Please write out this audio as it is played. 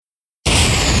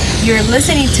You're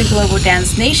listening to Global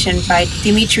Dance Nation by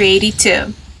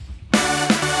Dimitri82.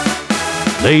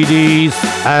 Ladies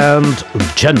and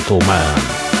gentlemen,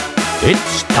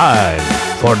 it's time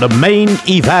for the main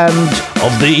event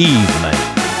of the evening.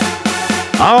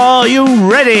 Are you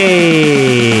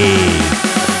ready?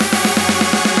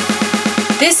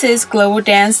 This is Global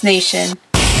Dance Nation.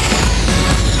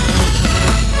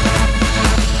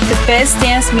 The best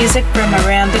dance music from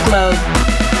around the globe.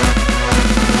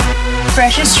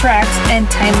 Freshest tracks and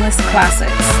timeless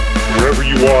classics. Wherever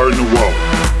you are in the world,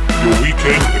 your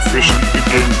weekend officially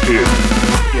begins here.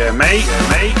 Yeah, mate.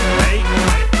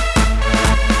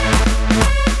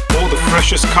 All the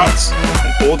freshest cuts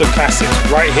and all the classics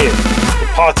right here. The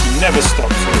party never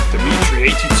stops with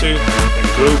Dimitri82 and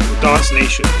Global Dance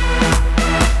Nation.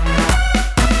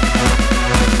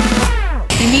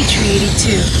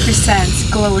 Dimitri82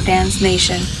 presents Global Dance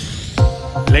Nation.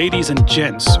 Ladies and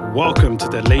gents, welcome to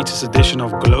the latest edition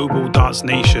of Global Dance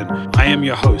Nation. I am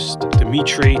your host,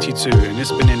 Dimitri82, and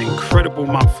it's been an incredible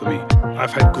month for me.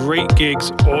 I've had great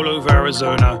gigs all over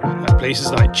Arizona at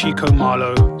places like Chico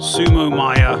Marlowe, Sumo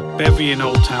Maya, Bevy in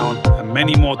Old Town, and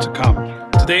many more to come.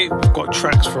 Today, we've got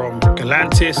tracks from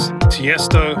Galantis,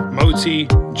 Tiesto, Moti,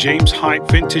 James Hype,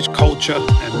 Vintage Culture,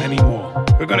 and many more.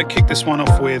 We're going to kick this one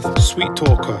off with Sweet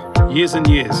Talker, Years and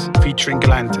Years, featuring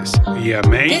Galantis. Yeah,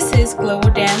 mate. This is Global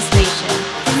Dance Nation.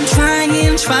 I'm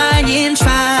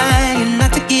trying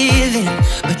not to give in,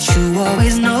 but you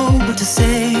always know what to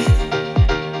say.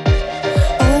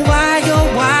 Oh, why do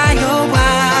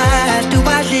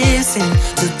I listen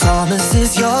to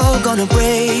promises you're gonna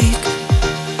break?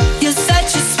 You're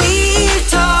such a sweet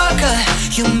talker,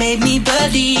 you made me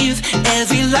believe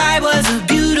every lie was a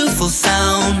beautiful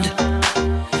sound.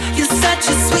 You're such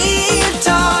a sweet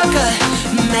talker,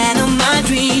 man of my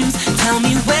dreams. Tell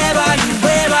me where are you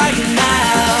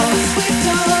now? Sweet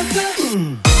talker.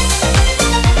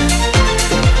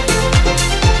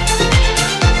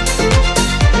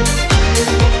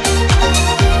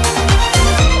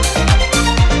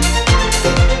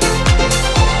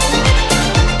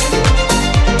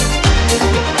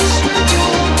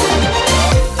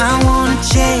 I wanna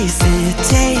chase it,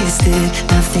 taste it.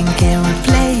 Nothing can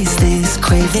replace this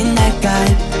craving I got.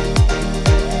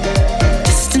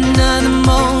 Just another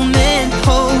moment,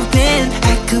 hoping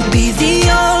I could be the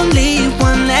only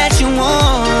one that you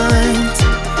want.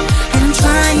 And I'm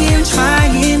trying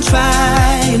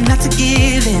not to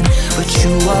give in, but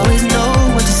you always know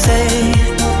what to say.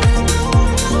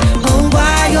 Oh,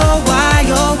 why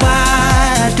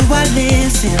do I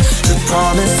listen to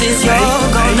promises you're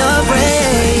gonna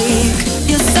break?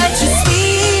 You're such a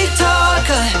sweet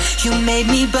talker, you made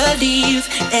me believe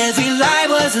every lie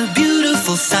was a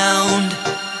beautiful sound.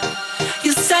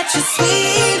 You're such a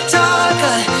sweet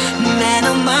talker, man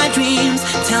of my dreams.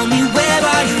 Tell me where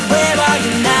are you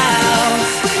now?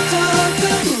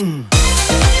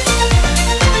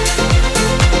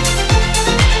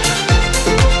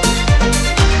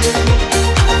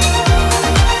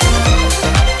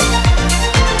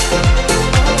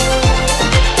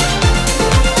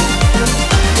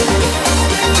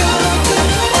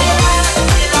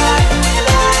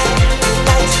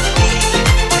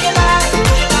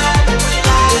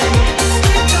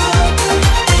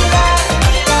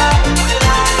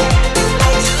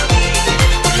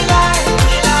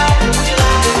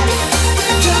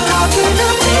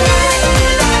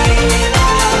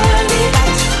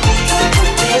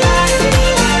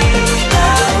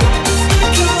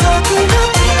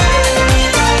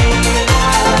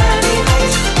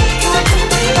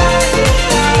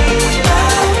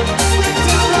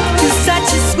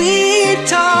 Sweet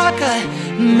talker.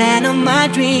 Man of my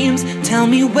dreams, tell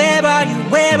me where are you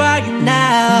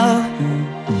now?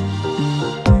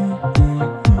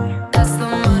 That's the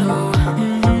motto.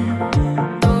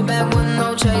 Go back with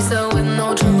no chaser, with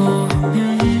no trouble.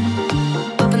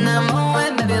 Up in that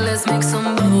moment, baby, let's make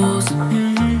some bubbles.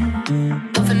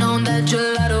 Puffing on that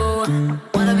gelato,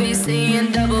 wanna be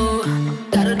seeing double.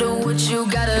 Gotta do what you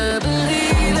gotta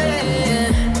believe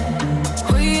it.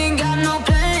 We ain't got no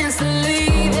plans to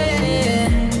leave it.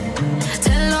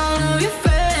 Tell all of your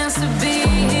friends to be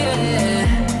here.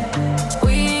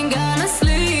 We ain't gonna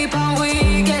sleep all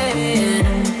weekend.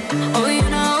 Oh, you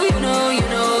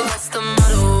know, that's the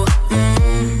motto.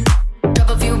 Drop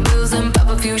a few bills and pop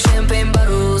a few champagne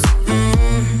bottles.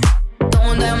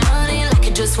 Throwing that money like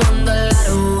you just won the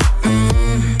lotto.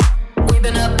 We've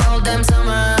been up all damn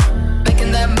summer,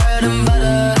 making that bread and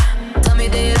butter. Tell me,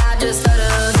 did I just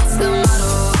stutter? That's the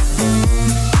motto.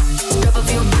 Drop a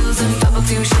few bills and pop a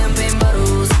few champagne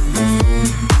bottles.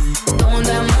 Throwing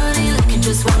that money like you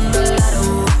just won the lotto.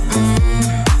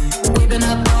 We've been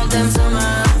up all damn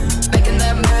summer,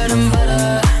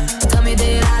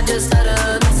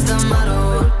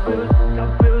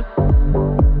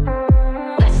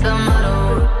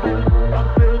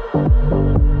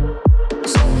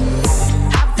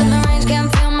 can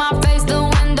feel my face, the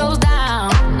windows down.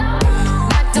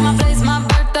 Back to my place, my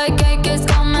birthday cake is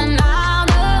coming out.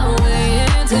 The way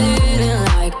it's hitting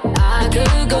like I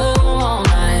could go all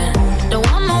night. Don't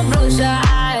want no bloodshot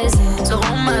eyes, so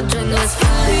hold my drink, let's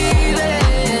leave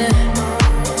it.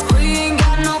 We ain't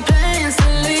got no plans to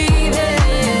leave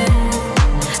it.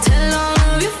 Tell all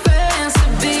of your friends to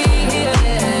be here.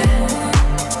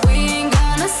 We ain't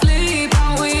gonna sleep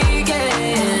all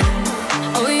weekend.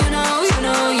 Oh, you know,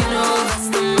 that's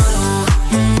the motto.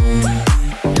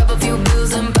 Drop a few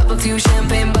bills and pop a few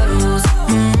champagne bottles.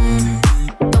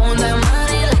 Throwing that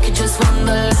money like you just won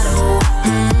the lotto.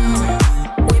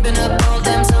 We've been up all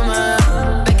damn summer,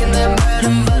 baking that bread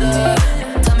and butter.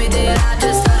 Tell me did I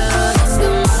just stutter? That's the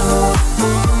motto.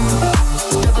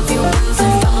 Drop a few bills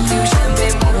and pop a few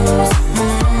champagne bottles.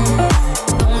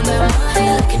 Throwing that money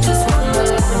like you just won the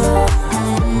lotto.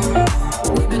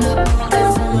 We've been up all damn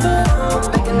summer,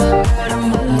 baking that bread and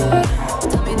butter.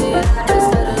 Tell me did I just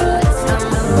stutter? That's the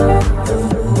motto.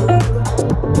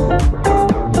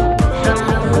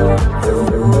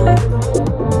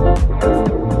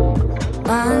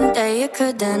 One day you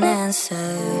couldn't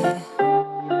answer.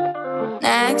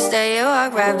 Next day you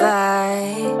walk right by.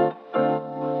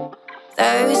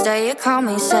 Thursday you call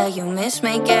me, say you miss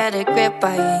me, get a grip.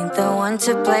 I ain't the one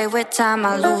to play with time,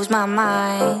 I lose my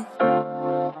mind.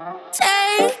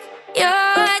 Take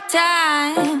your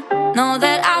time, know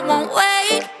that I won't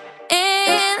wait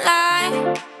in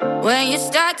line. When you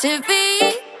start to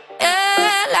be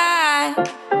alive,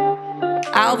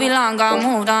 I'll be long gone,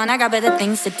 moved on, I got better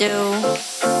things to do.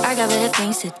 I got better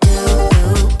things to do.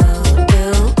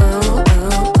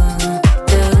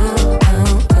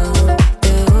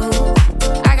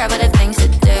 I got better things to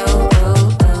do.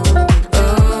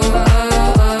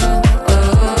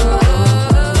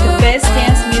 The best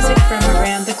dance music from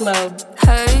around the globe.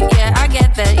 Hey, yeah, I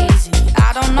get that easy.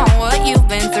 I don't know what you've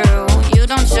been through. You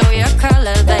don't show your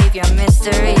color, babe, your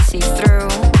mystery see through.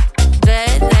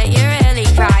 Bet that you're really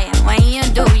crying. When you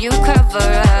do, you cover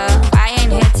up. I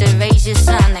ain't here to raise your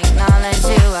son, acknowledge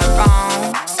you are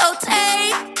wrong. So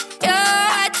take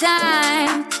your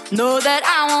time, know that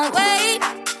I won't wait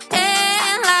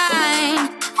in line.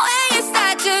 When you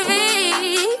start to realize,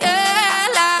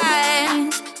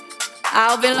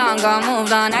 I'll be long gone,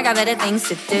 moved on, I got better things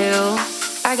to do.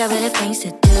 I got better things to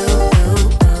do.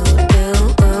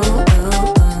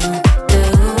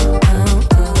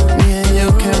 Me and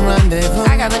you can rendezvous.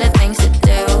 I got better things to do.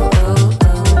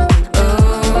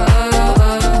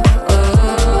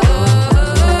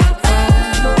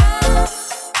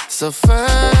 So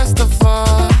first of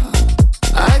all,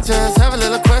 I just have a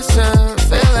little question.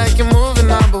 Feel like you're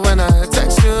moving on, but when I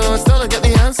text you, I still don't get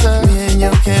the answer. Me and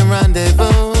you can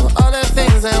rendezvous. All the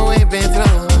things that we've been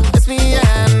through. It's me, yeah,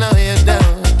 I know you do.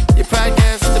 Your pride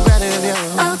gets the better of you.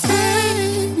 I'll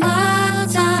take my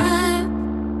time,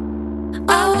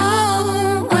 I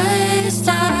won't waste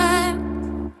time.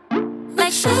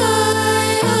 Make sure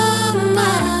you're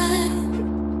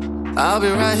mine. I'll be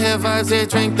right here, vibes here,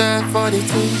 drink that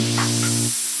 42.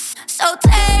 So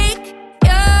take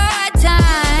your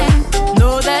time,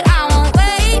 know that I won't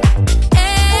wait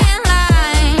in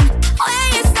line. When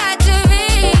you start to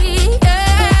realize,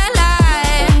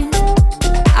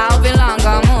 I'll be long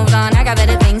gone, moved on, I got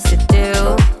better things to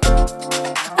do.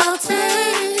 I'll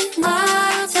take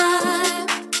my time,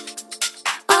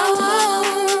 I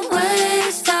won't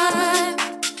waste time.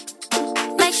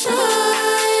 Make sure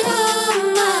you're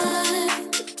mine.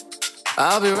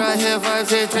 I'll be right here, vibes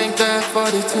here, drink that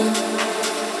 42.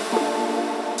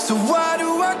 So why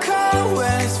do I call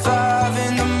when it's 5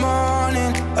 in the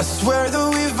morning? I swear that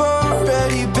we've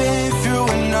already been through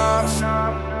enough.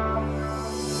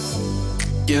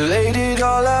 You laid it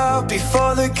all out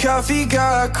before the coffee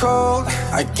got cold.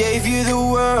 I gave you the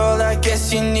world, I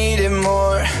guess you needed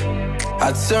more.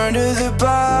 I turned to the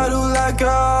bottle like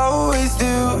I always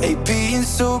do. Ain't being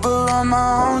sober on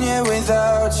my own, yeah,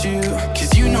 without you.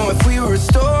 Cause you know if we were a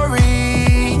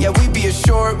story, yeah, we'd be a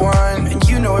short one. And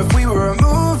you know if we were a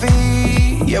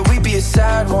movie, yeah, we'd be a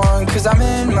sad one. Cause I'm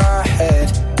in my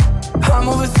head, I'm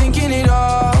overthinking it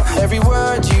all, every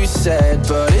word you said,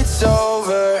 but it's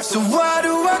over. So why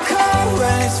do I call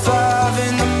when it's 5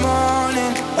 in the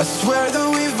morning? I swear that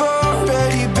we've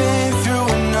already been through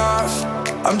enough.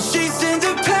 I'm chasing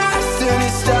the past and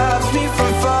it stops me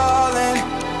from falling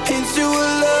into a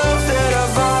love that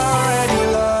I've already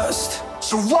lost.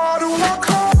 So why do I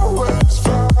call when it's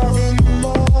 5 in the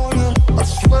morning? I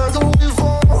swear that we've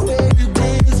already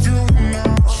been through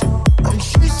enough. I'm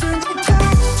chasing the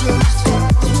past and it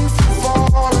stops me from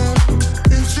falling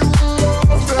into a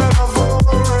love that I've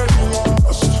already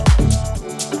lost.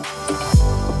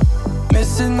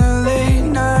 Missing the late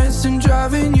Paris and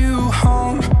driving you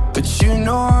home. But you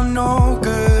know I'm no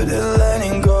good at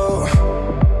letting go.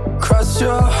 Cross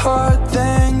your heart,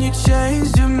 then you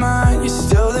changed your mind. You're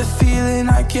still the feeling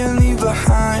I can't leave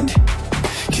behind.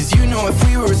 Cause you know if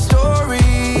we were a story,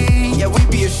 yeah,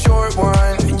 we'd be a short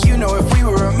one. And you know if we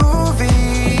were a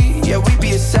movie, yeah, we'd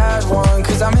be a sad one.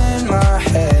 Cause I'm in my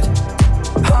head,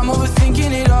 I'm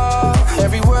overthinking it all,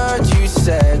 every word you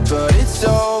said, but it's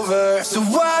over. So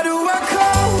why do I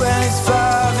call when it's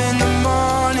 5 in the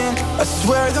morning? I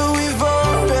swear that we've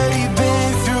already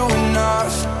been through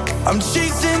enough. I'm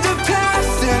chasing the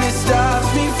past and it stops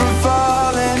me from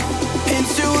falling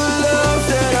into a love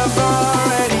that I've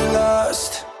already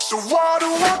lost. So why do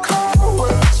I call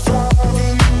when it's 5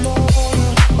 in the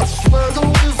morning? I swear that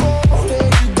we've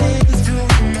already been through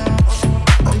enough.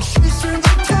 I'm chasing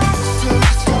the past and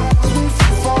it stops me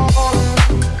from falling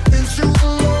into a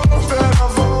love that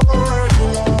I've already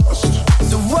lost.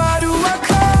 So why do I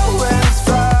call when it's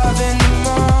 5 in the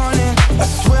morning? I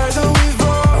swear that we've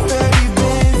already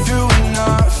been through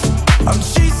enough. I'm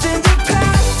chasing the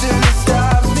past and it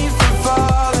stops me from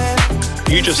falling.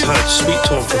 You just heard Sweet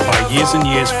Talk by Years and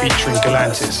Years featuring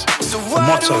Galantis, The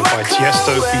Motto by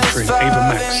Tiesto featuring Ava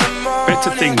Max,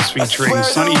 Better Things featuring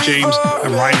Sonny James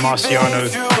and Ryan Marciano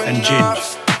and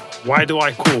Ginge, Why Do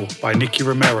I Call by Nicky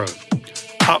Romero.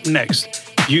 Up next,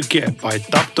 You Get by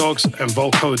Dub Dogs and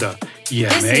Volcoda. Yeah,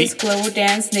 This mate. is Global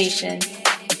Dance Nation.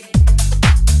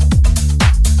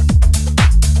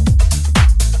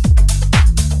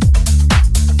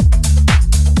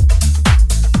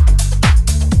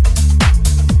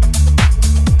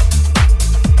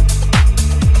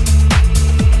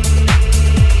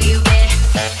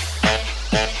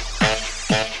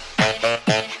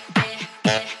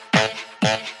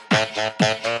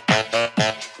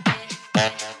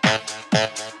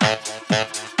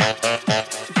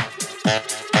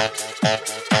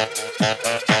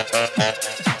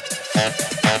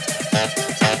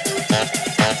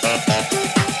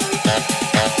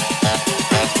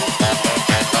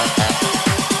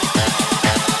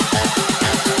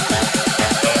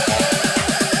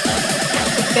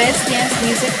 Best dance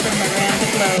music from around the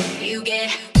globe. You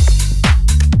get.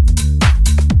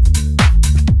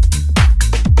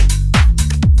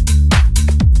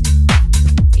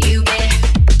 You get.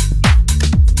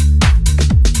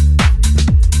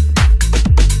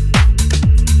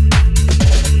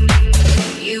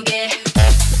 You get.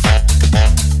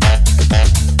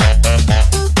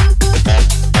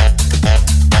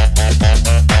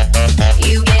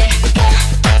 You get.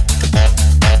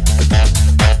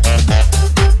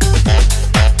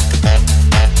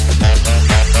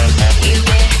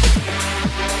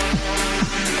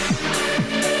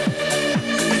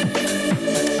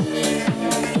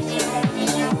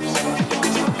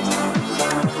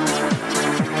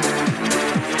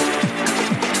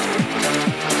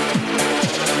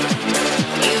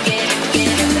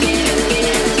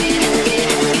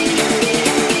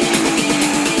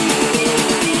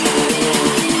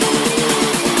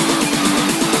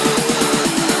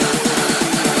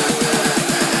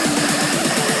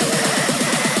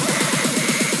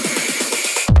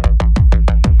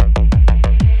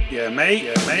 Yeah, mate.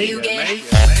 Yeah, mate. You Yeah, get. mate.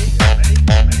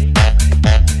 Yeah, mate.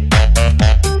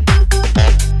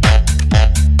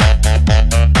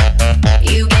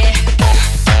 You get.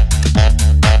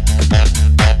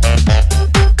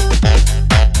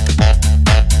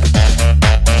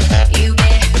 You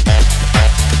get.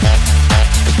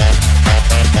 You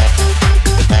get.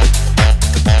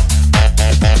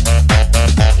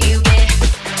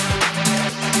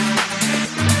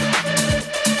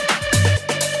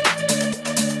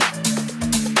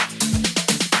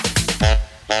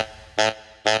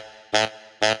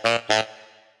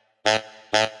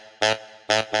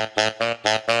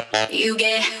 You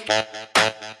get.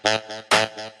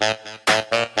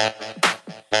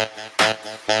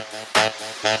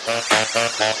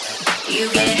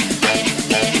 You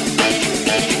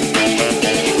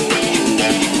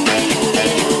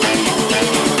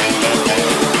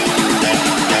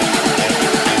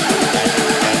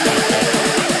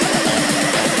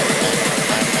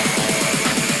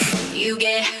You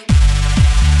get.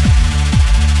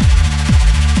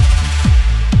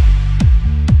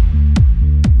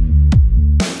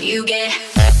 You get.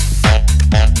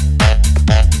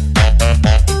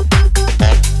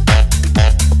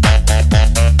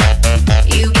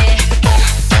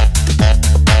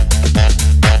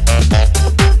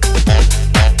 You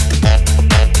get.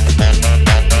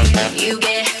 You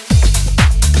get.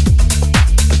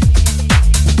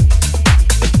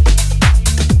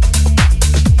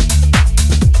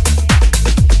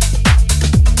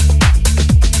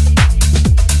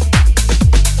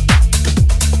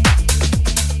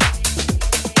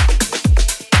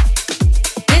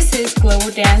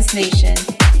 Dance Nation.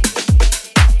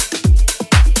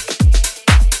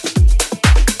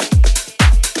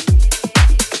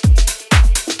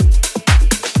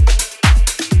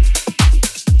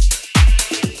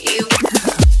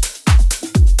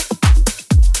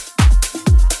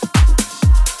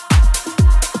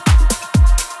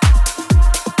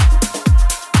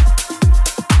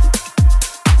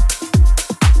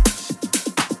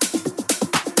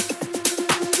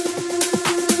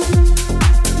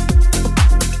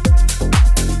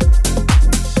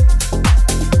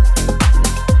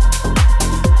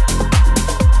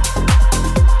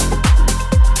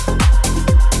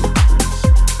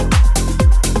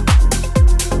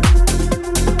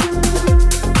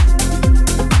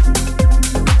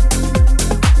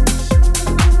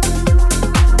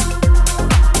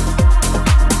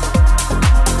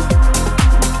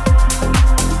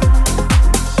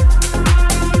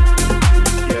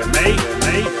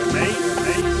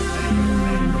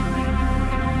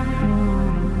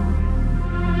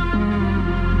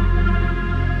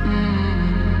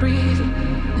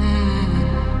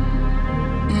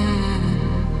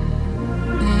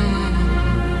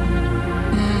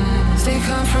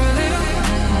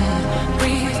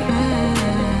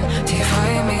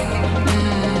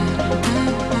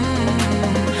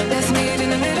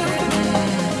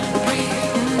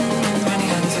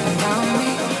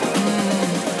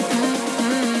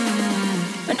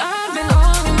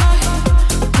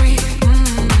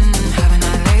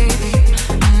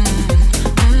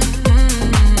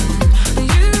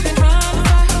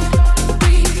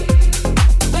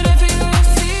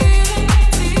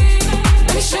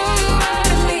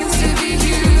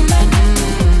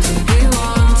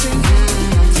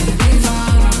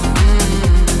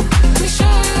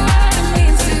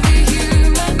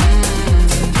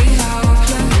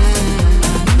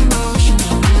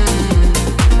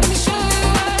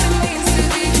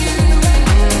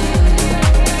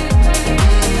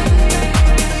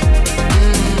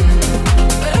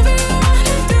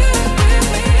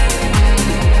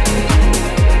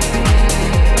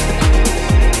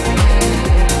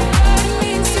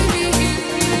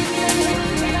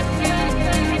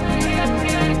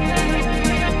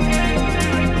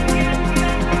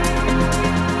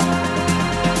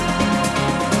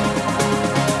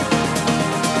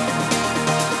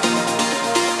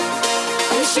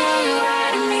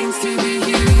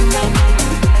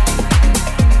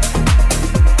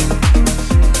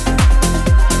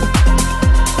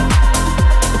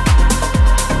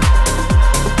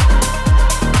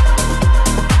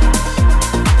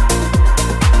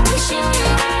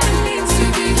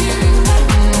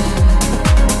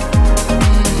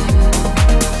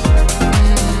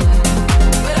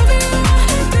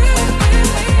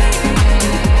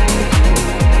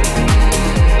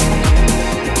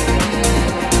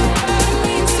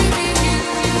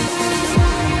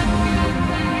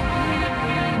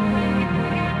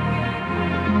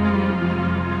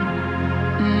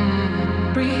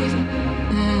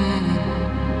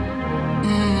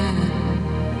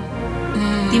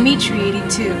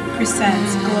 Dimitri82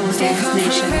 presents Global Dance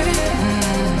Nation.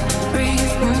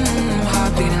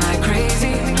 Heart beating like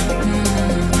crazy.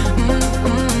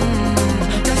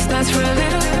 Let's dance for a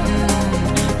little.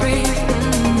 Breathe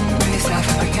yourself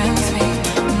up against me.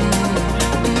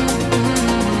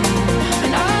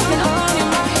 And I've been on your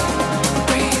mind.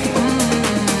 Breathe,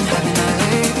 having that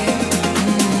lady.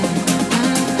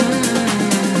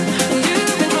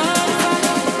 You've been running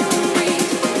fast.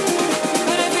 Breathe,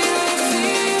 whatever you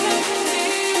feel.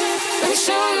 Let me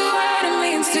show you what it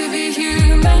means to be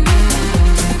human.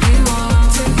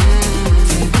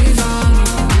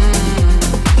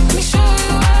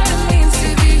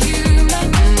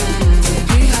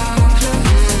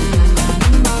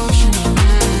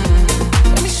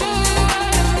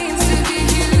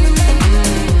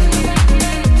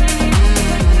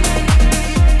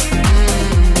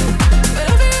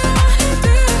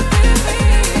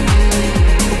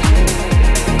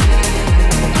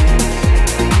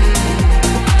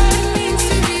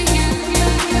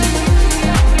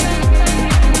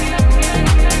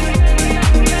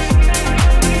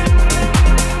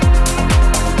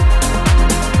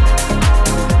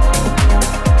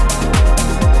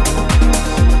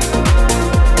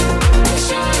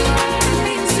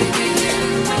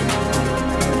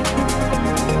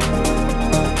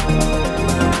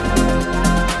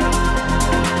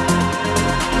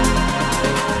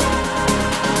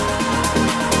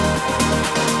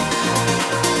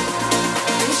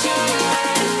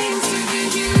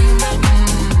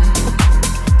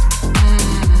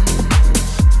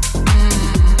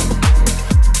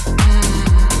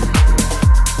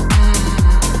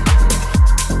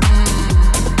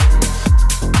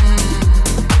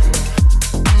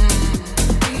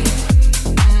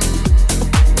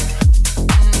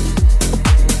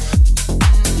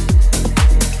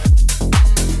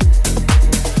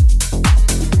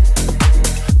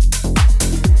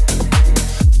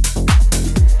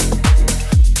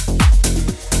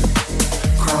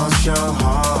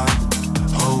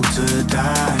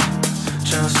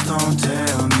 don't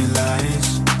tell me lies.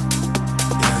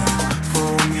 Yeah,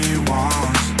 fool me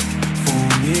once, fool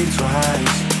me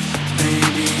twice.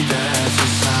 Maybe that's a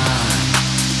sign.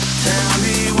 Tell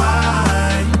me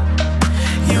why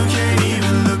you can't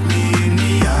even look me in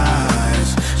the eyes.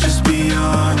 Just be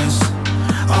honest,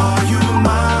 are you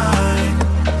mine?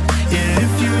 Yeah,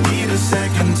 if you need a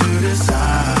second to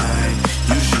decide,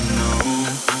 you should know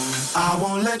I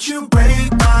won't let you break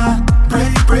my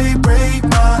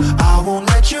I won't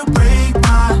let you break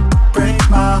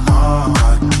my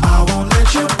heart. I won't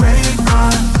let you break my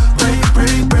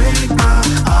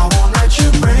I won't let you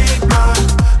break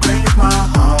my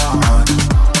heart.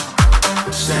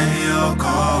 Say your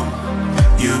call,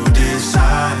 you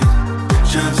decide.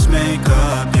 Just make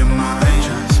up your mind.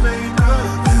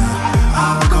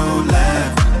 I'll go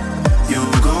left, you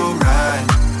go right.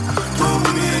 Pull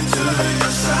me to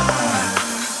your side.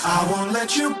 I won't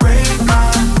let you break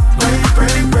my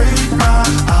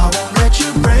I won't let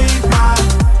you break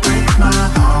my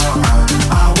heart.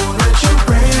 I won't let you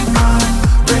break my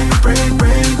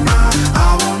I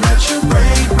won't let you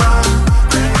break my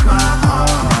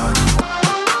heart.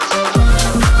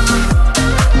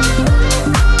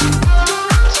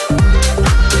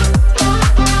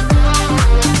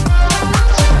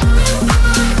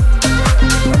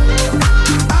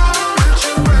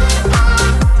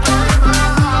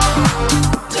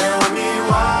 Tell me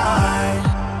why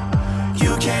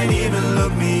you can't even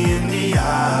look me in the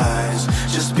eyes.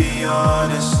 Just be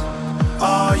honest,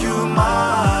 are you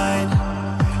mine?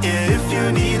 If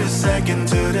you need a second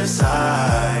to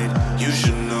decide, you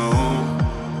should know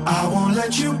I won't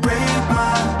let you break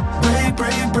my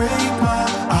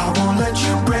I won't let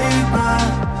you break my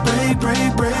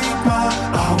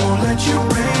I won't let you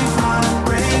break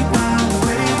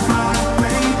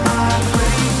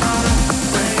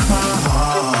my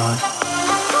heart.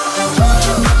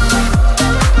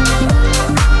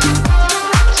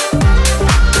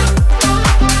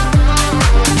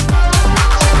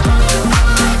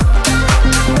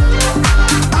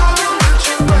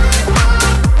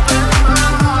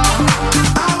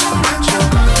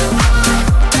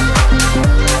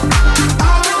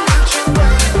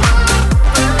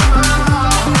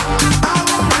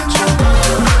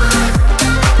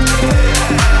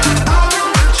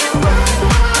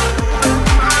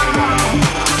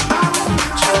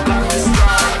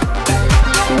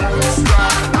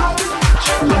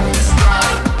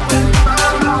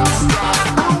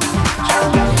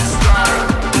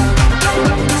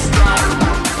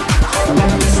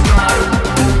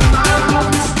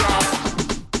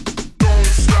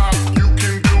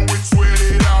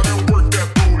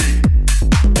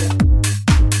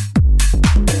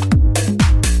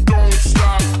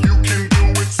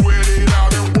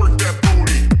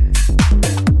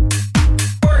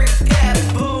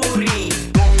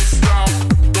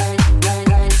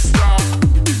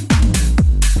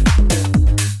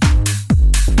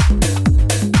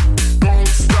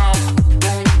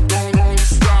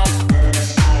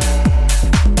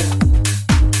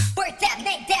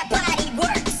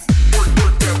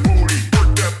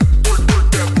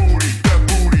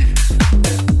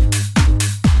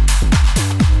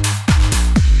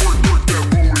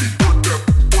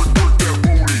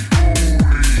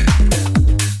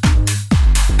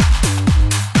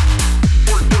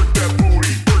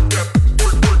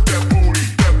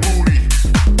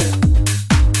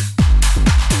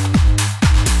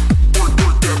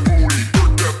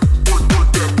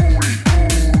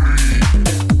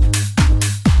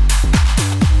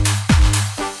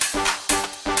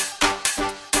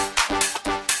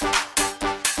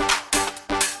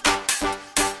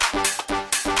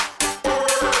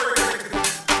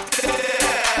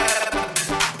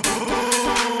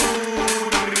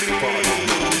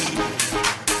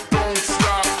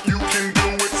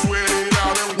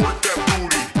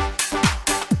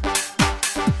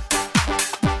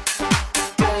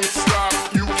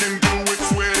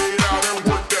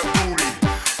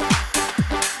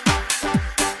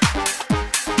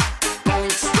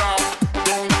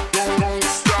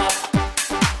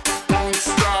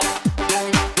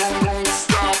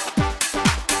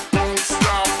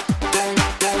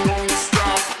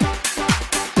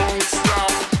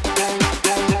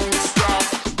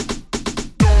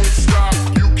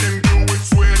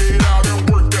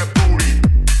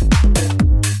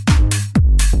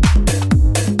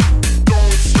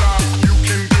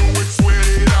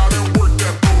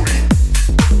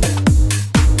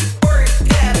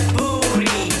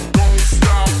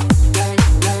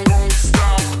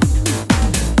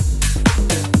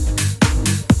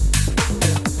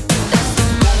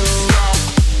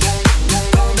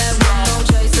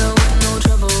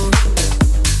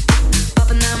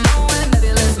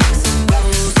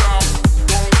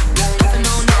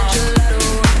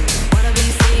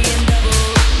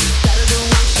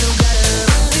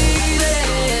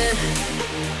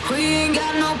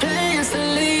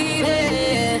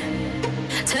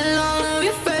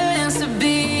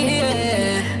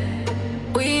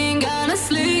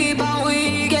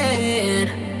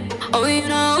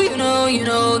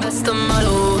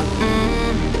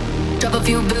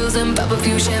 and pop a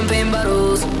few champagne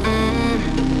bottles.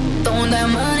 Throwing that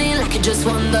money like you just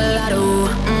won the lotto.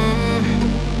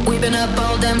 We've been up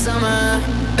all damn summer,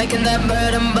 making that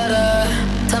bread and butter.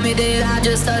 Tell me, did I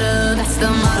just stutter? That's the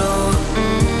motto.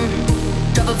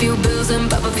 Drop a few bills and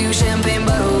pop a few champagne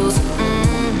bottles.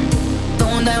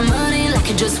 Throwing that money like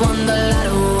you just won the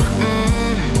lotto.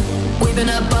 We've been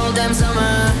up all damn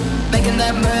summer, making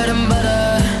that bread and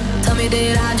butter. Tell me,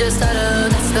 did I just stutter?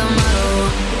 That's the motto.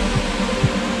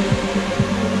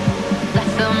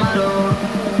 That's the motto.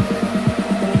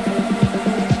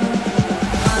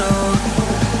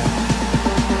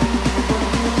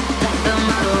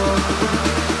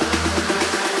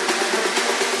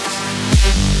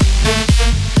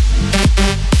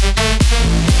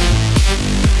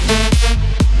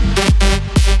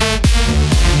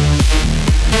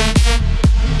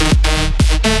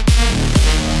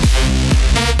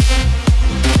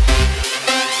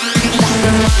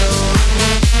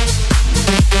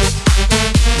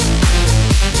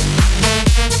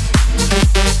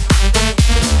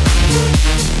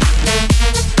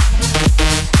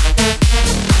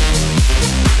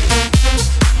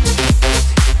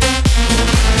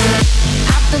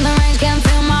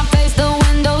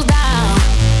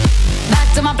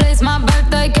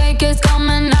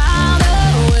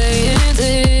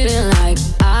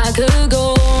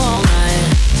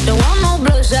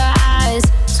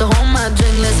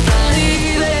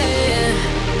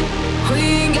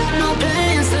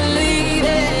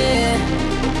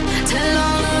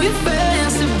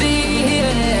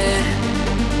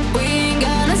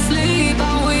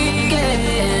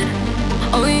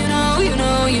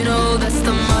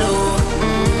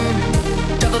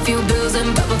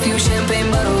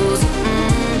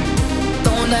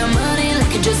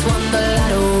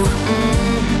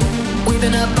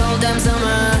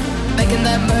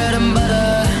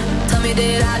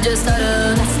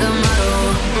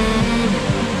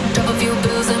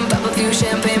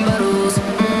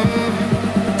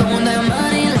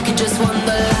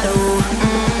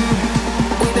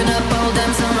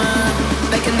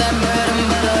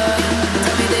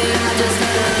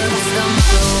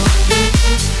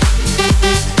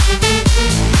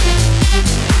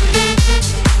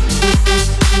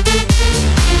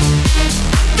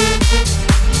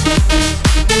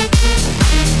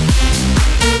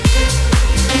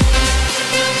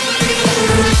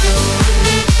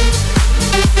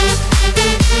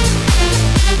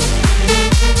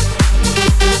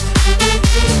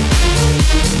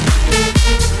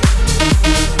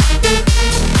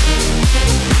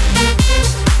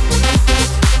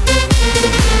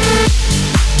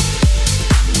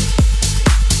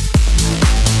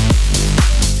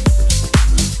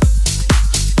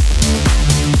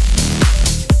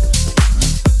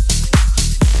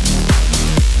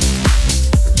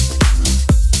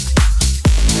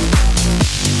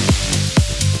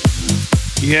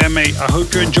 Yeah, mate, I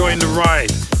hope you're enjoying the ride.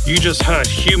 You just heard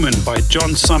Human by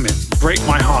John Summit, Break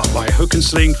My Heart by Hook and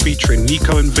Sling featuring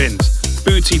Nico and Vince,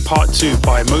 Booty Part 2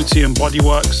 by Moti and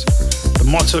Bodyworks, The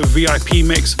Motto VIP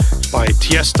Mix by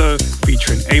Tiesto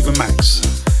featuring Ava Max.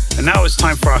 And now it's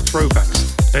time for our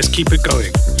throwbacks. Let's keep it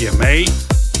going. Yeah, mate.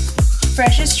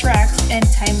 Freshest tracks and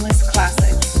timeless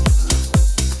classics.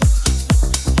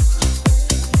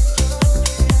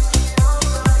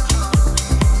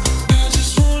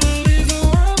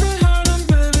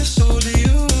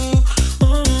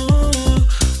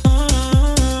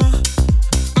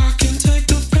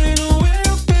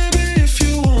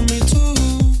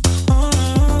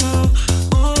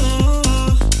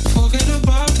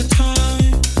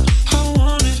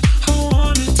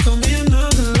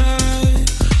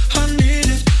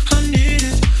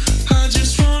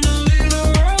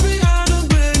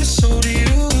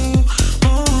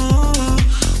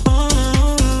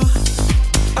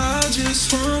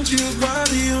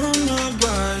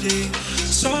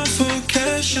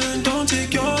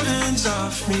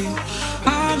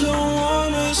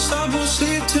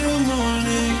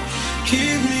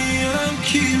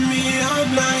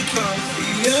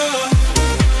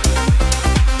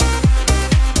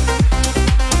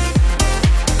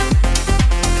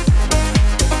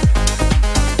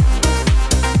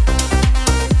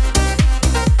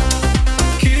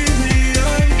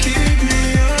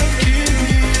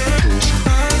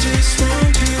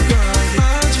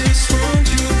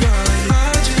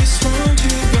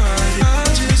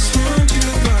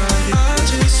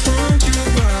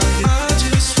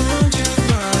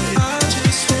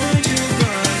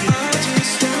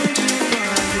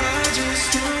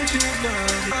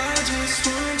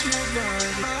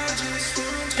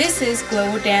 This is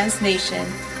Global Dance Nation.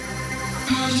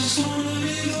 I just wanna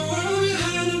leave the world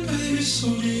behind, baby, so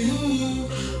do you.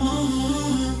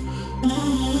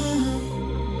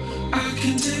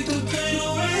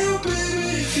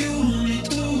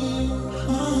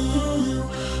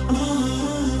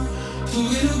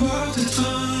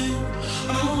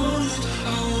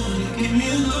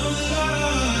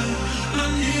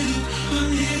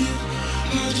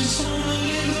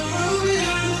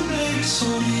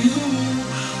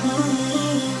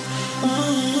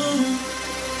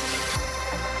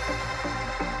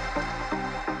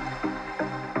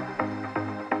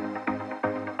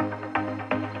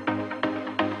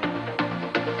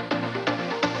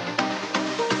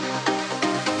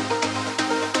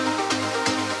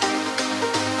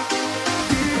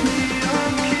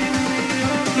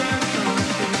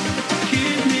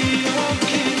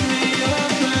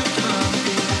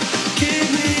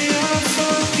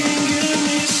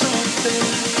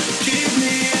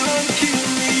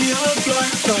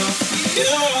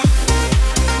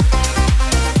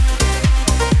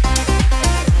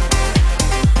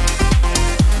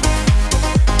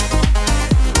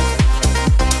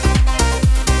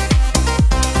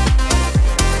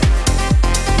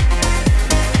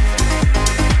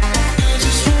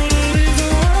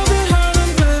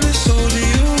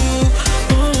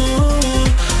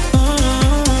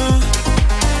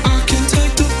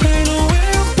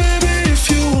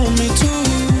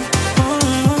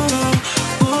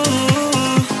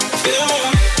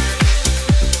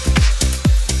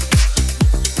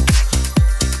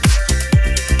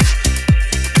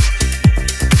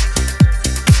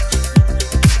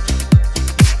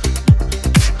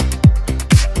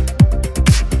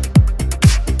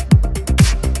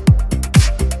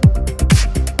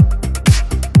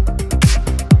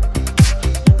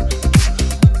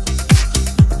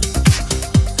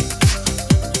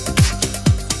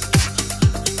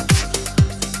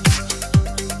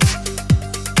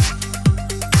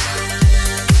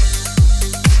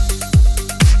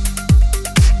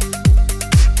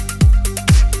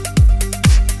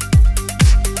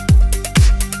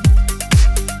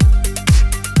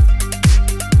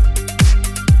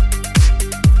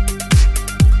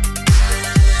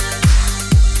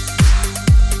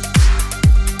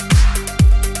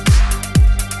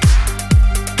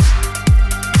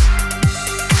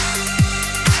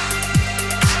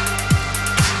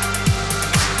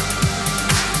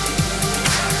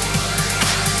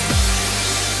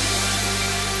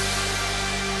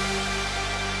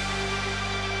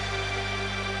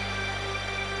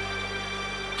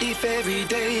 If every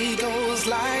day goes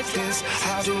like this,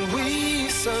 how do we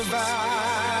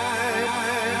survive?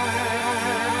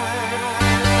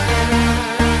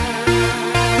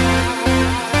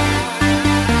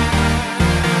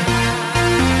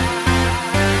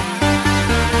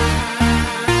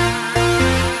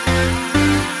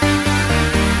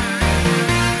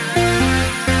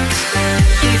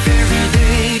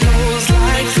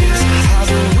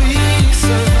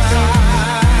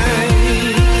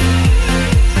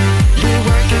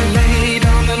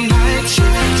 Night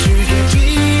shift to get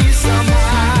peace of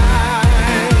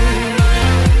mind.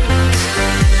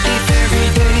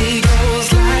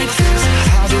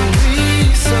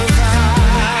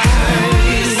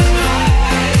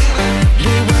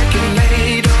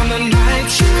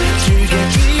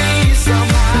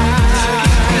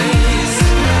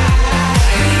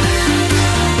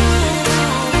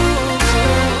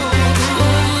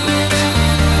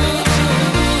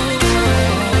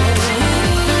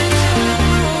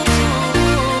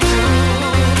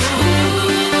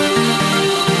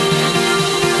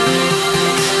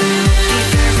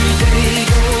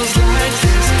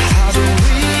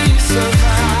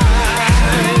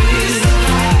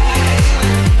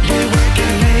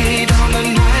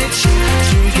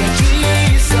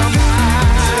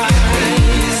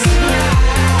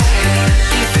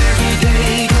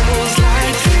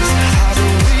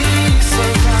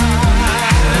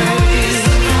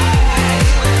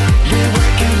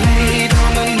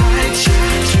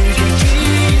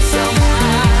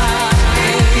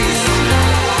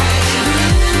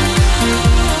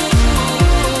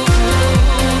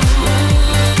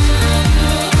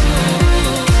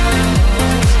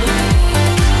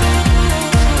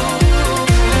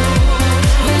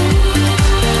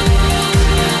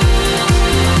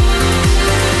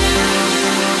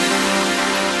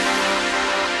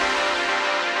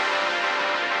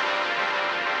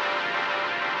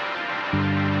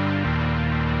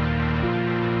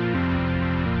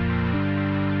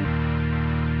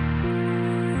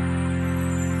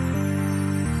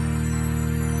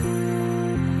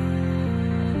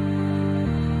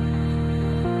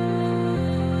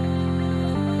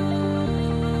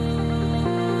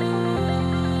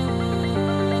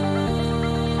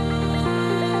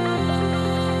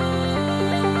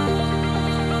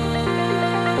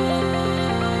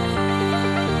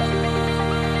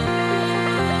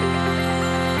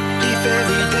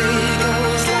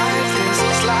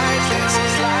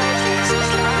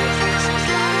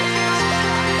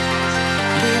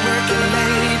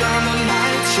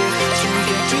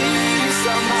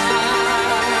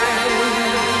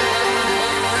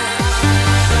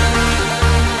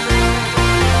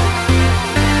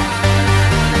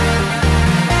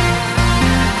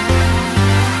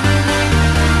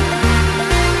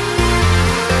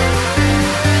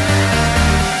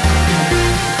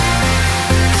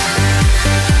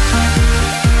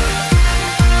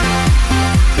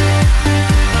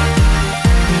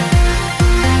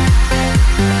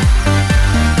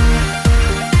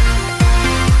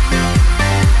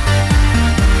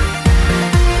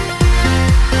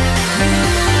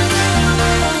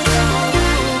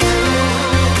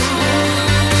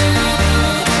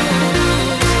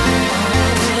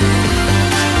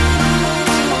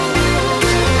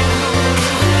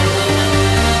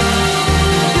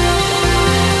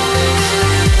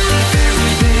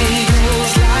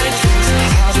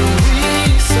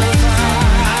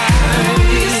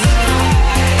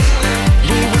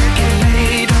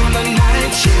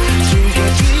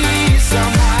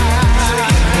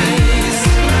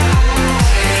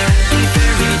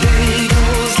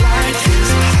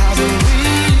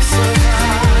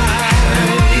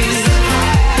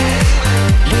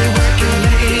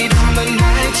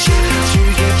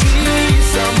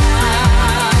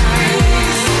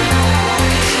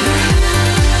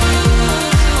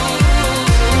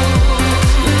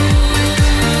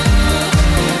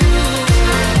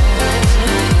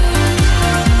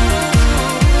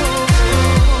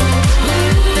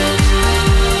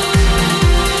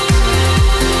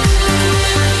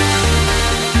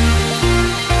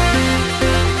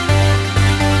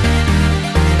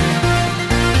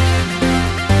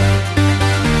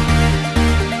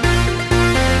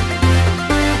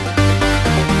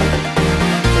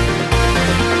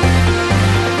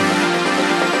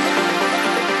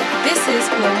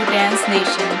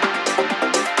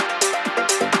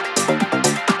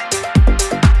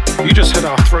 You just heard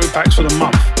our throwbacks for the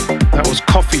month. That was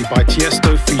Coffee by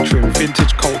Tiesto featuring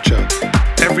Vintage Culture.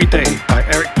 Every Day by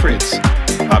Eric Prydz.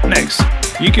 Up next,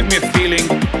 You Give Me a Feeling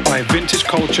by Vintage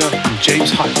Culture and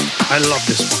James Hype. I love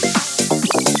this one.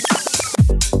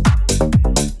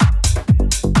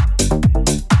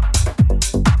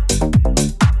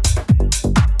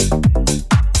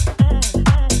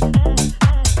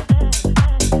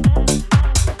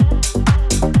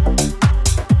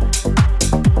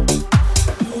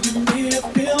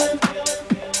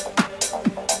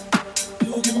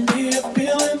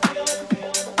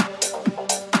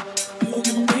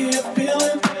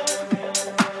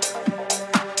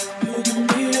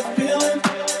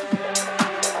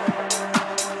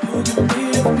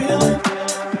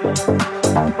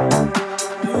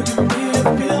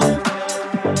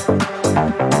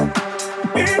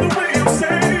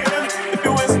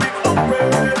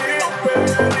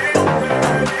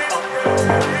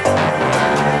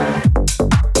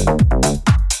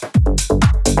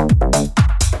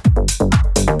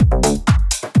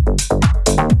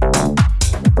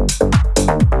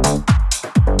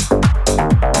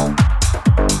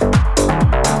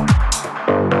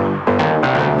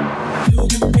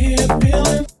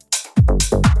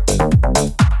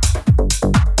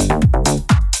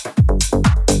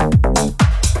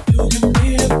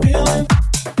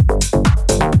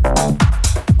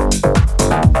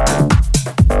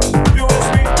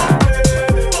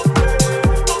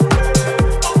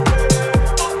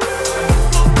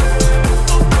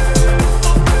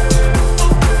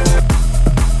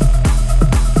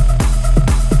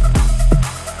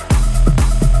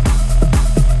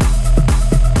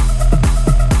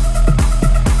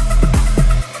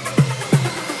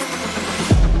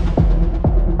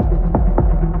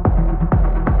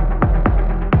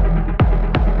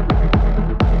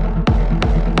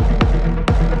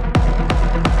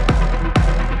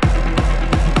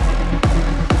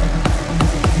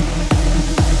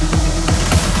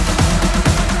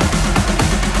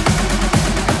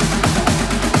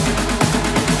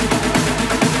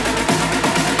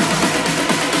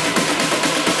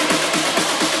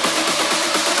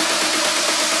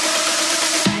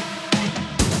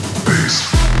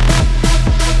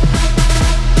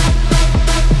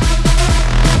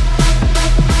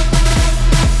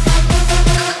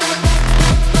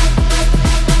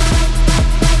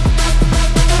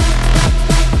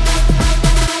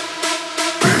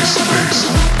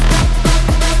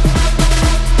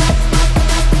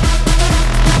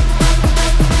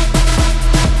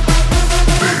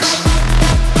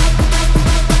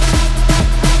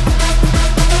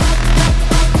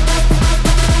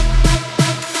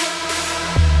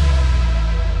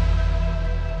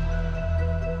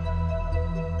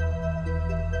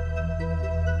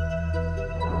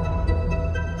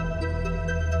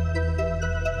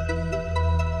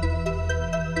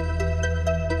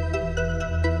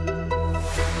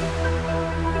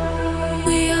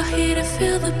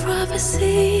 Feel the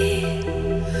prophecy,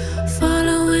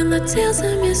 following the tales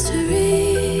and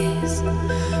mysteries.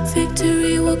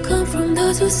 Victory will come from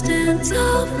those who stand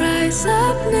tall. Rise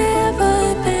up,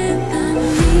 never bend the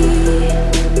knee.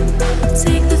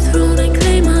 Take the throne and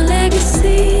claim our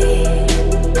legacy.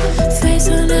 Face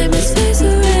our nightmares, face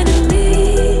our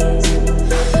enemies.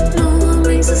 No one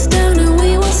brings us down and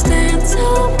we will stand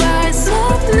tall. Rise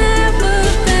up, never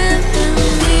bend the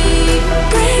knee.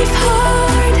 Brave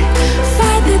heart,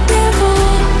 fight the devil.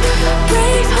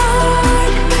 Brave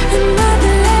heart,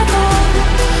 another level.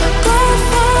 Go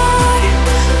far,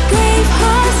 brave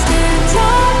heart, stand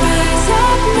tall. Rise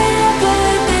up, never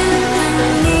bend the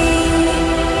knee.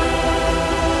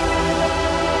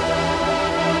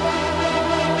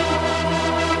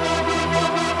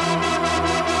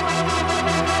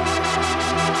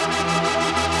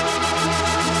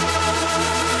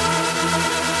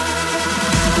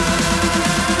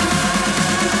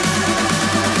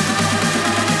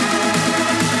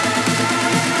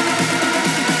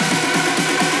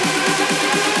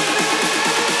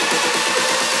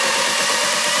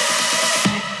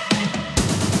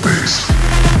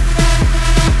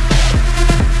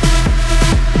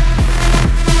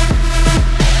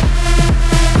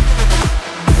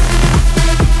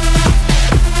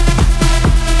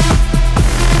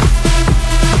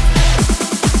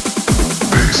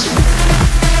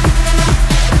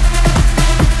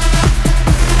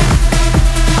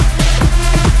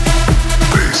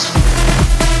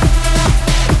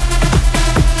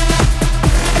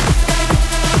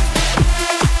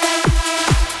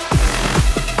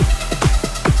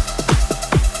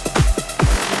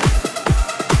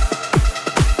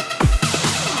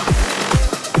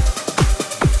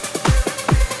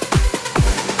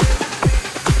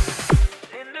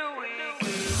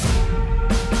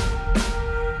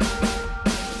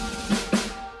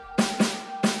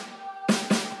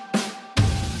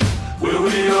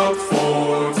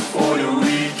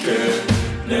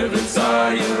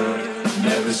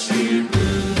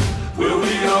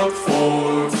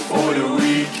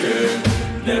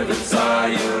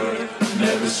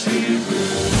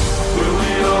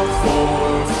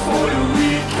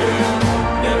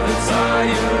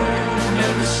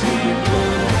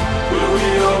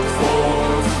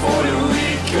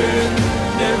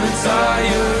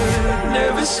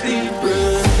 sleeping,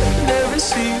 never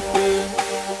sleeping,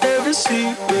 never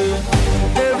sleeping,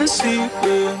 never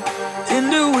sleeping. In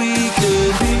the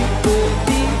weekend,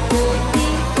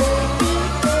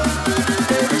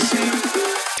 never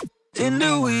sleeping. In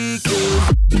the weekend.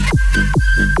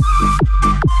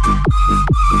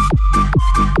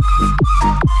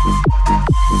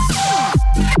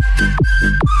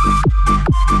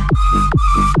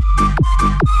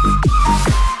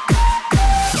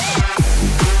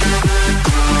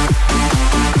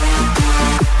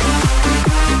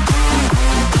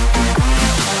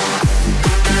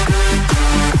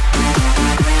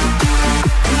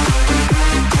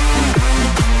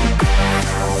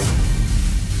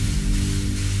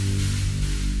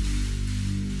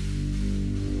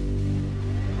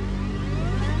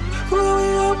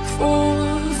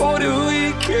 For the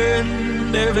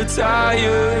weekend, never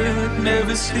tired,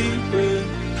 never sleeping.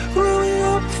 Growing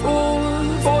up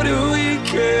for the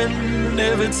weekend,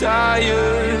 never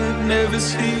tired, never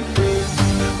sleeping.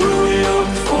 Growing up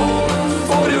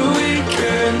for the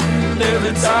weekend,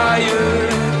 never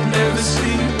tired, never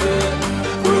sleeping.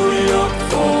 Growing up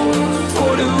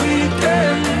for the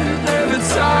weekend, never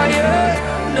tired,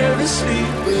 never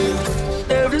sleeping,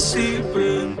 never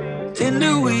sleeping. In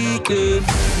the weekend.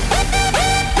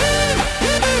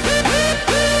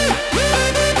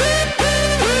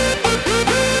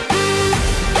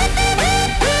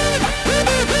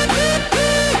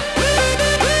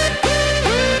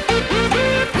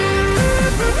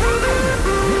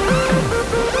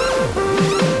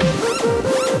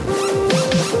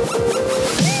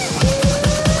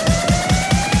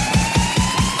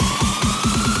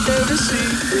 Never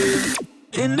sleeping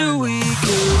in the weekend.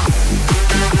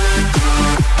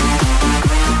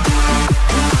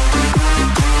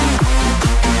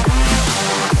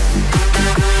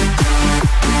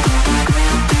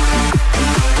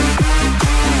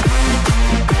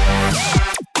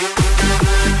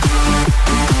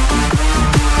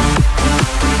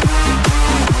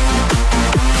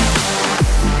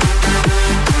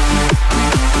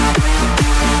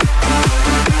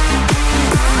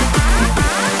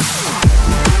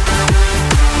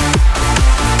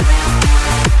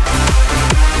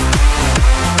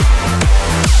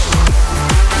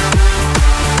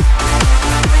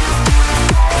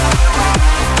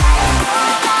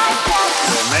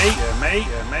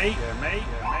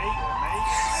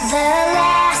 The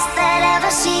last that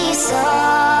ever she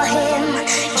saw him,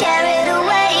 carried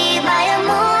away by a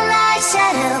moonlight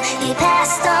shadow. He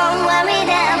passed on worried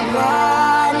and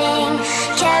mourning,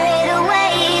 carried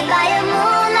away by a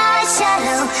moonlight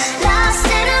shadow. Lost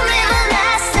in a river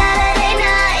last Saturday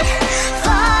night,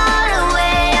 far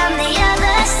away on the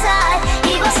other side.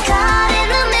 He was caught in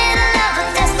the middle of a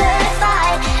desperate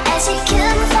fight, and she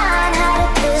couldn't find how to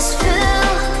push through.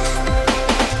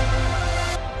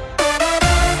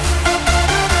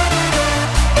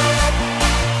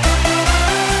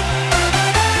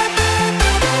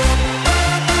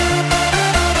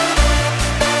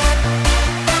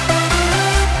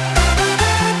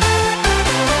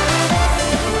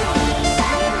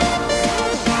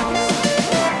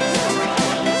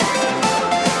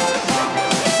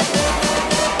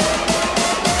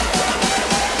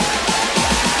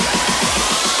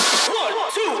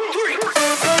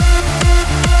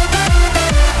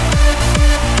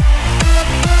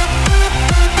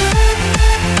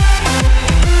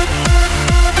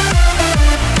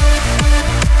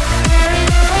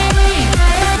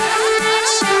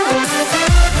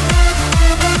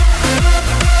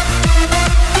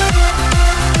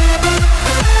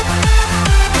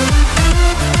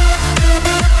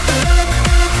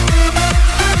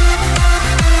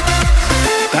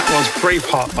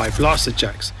 Braveheart by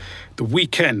Blasterjaxx, The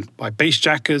Weekend by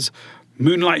Bassjackers,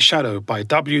 Moonlight Shadow by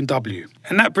W&W.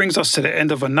 And that brings us to the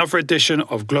end of another edition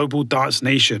of Global Dance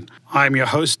Nation. I am your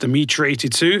host,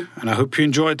 Dimitri82, and I hope you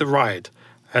enjoyed the ride.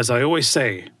 As I always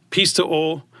say, peace to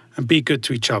all and be good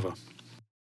to each other.